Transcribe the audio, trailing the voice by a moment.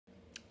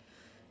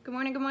Good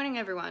morning,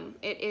 everyone.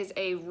 It is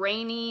a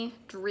rainy,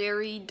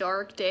 dreary,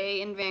 dark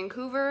day in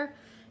Vancouver,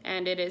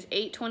 and it is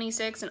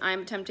 8:26, and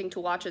I'm attempting to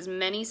watch as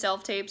many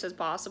self-tapes as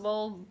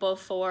possible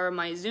before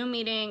my Zoom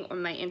meeting or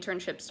my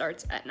internship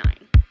starts at 9.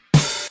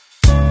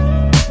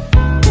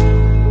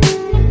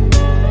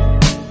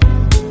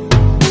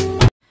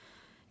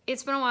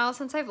 It's been a while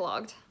since I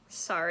vlogged.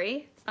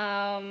 Sorry.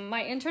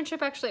 My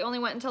internship actually only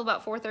went until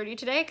about 4:30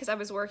 today because I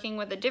was working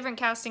with a different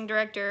casting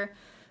director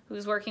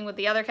who's working with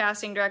the other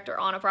casting director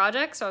on a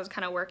project, so I was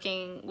kind of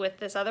working with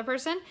this other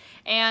person,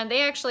 and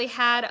they actually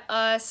had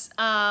us,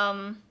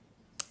 hang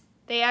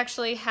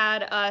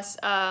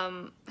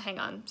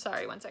on,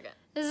 sorry, one second.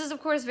 This is, of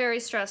course, very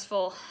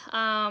stressful,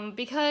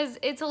 because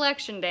it's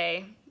election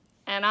day,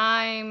 and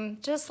I'm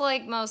just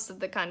like most of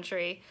the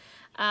country.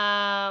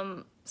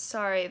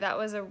 Sorry, that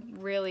was a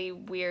really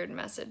weird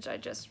message I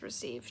just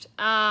received.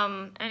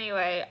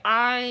 Anyway,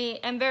 I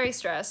am very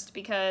stressed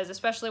because,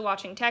 especially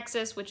watching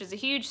Texas, which is a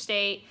huge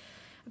state,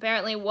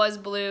 apparently was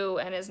blue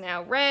and is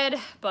now red,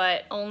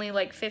 but only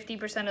like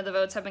 50% of the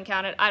votes have been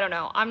counted. I don't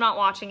know. I'm not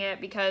watching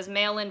it because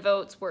mail-in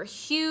votes were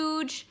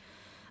huge.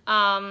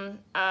 So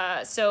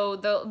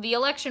the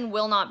election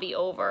will not be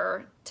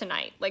over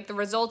tonight. Like, the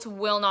results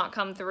will not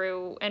come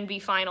through and be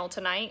final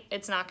tonight.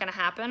 It's not going to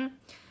happen.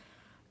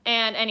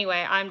 And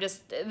anyway,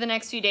 the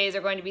next few days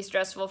are going to be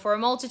stressful for a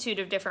multitude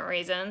of different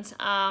reasons.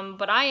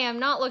 But I am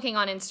not looking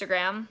on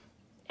Instagram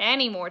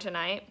anymore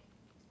tonight.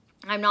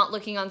 I'm not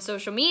looking on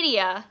social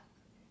media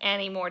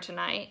anymore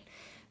tonight.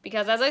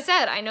 Because as I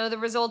said, I know the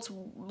results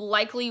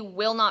likely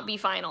will not be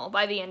final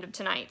by the end of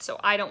tonight. So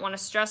I don't want to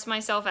stress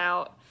myself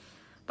out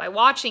by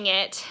watching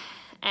it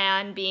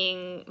and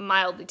being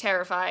mildly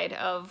terrified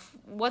of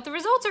what the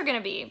results are going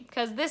to be.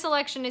 Because this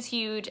election is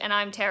huge and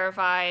I'm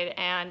terrified,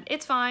 and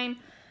it's fine.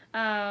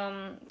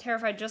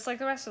 Terrified just like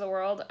the rest of the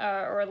world,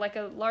 or like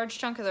a large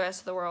chunk of the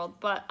rest of the world,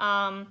 but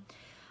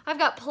I've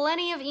got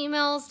plenty of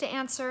emails to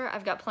answer,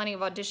 I've got plenty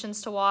of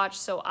auditions to watch,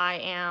 so I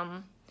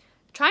am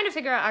trying to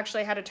figure out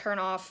actually how to turn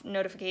off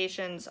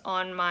notifications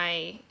on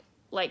my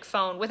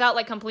phone without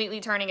completely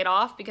turning it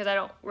off, because I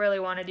don't really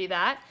want to do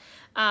that.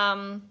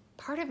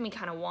 Part of me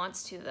kind of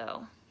wants to,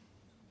 though.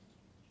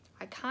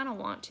 I kind of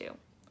want to.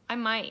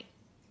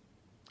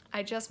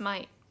 I just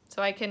might,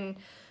 so I can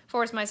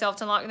force myself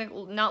to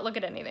not look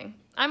at anything.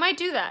 I might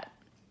do that.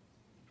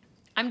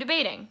 I'm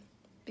debating,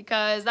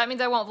 because that means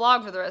I won't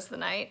vlog for the rest of the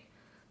night,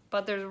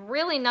 but there's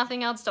really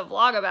nothing else to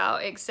vlog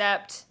about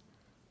except,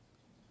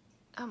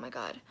 oh my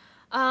god,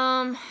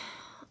 I'm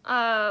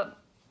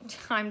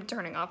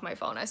turning off my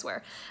phone, I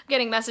swear. I'm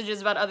getting messages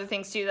about other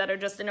things too that are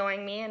just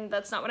annoying me, and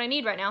that's not what I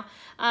need right now.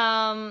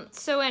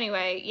 So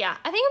anyway, yeah,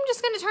 I think I'm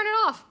just gonna turn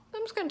it off.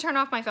 I'm just gonna turn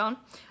off my phone.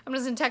 I'm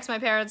just gonna text my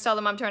parents, tell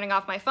them I'm turning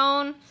off my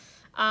phone.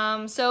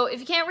 So if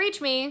you can't reach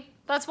me,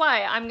 that's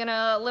why. I'm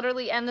gonna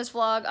literally end this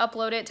vlog,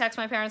 upload it, text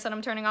my parents that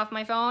I'm turning off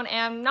my phone,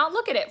 and not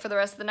look at it for the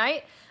rest of the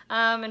night,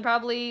 and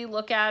probably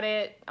look at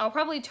it. I'll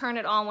probably turn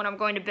it on when I'm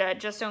going to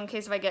bed, just so in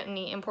case if I get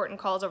any important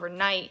calls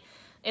overnight,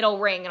 it'll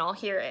ring and I'll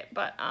hear it,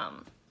 but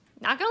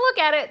not gonna look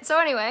at it. So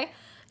anyway,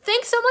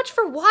 thanks so much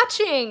for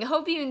watching.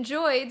 Hope you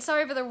enjoyed.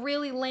 Sorry for the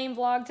really lame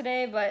vlog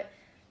today, but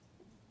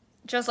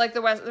just like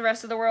the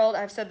rest of the world,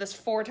 I've said this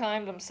 4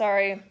 times, I'm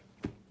sorry.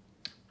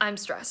 I'm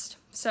stressed.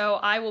 So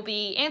I will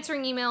be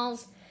answering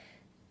emails,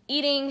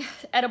 eating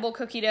edible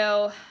cookie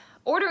dough,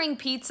 ordering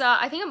pizza.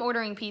 I think I'm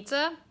ordering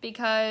pizza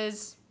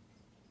because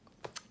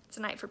it's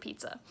a night for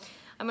pizza.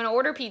 I'm gonna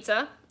order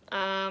pizza,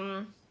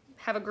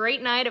 have a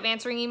great night of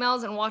answering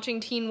emails and watching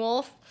Teen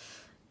Wolf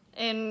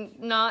and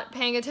not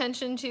paying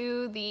attention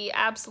to the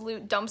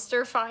absolute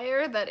dumpster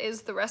fire that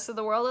is the rest of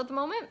the world at the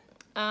moment.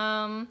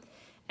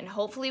 And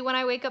hopefully when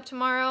I wake up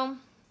tomorrow,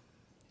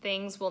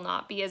 things will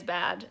not be as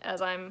bad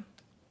as I'm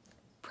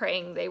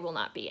praying they will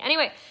not be.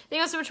 Anyway, thank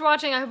you so much for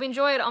watching. I hope you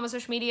enjoyed. All my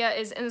social media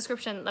is in the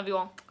description. Love you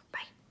all.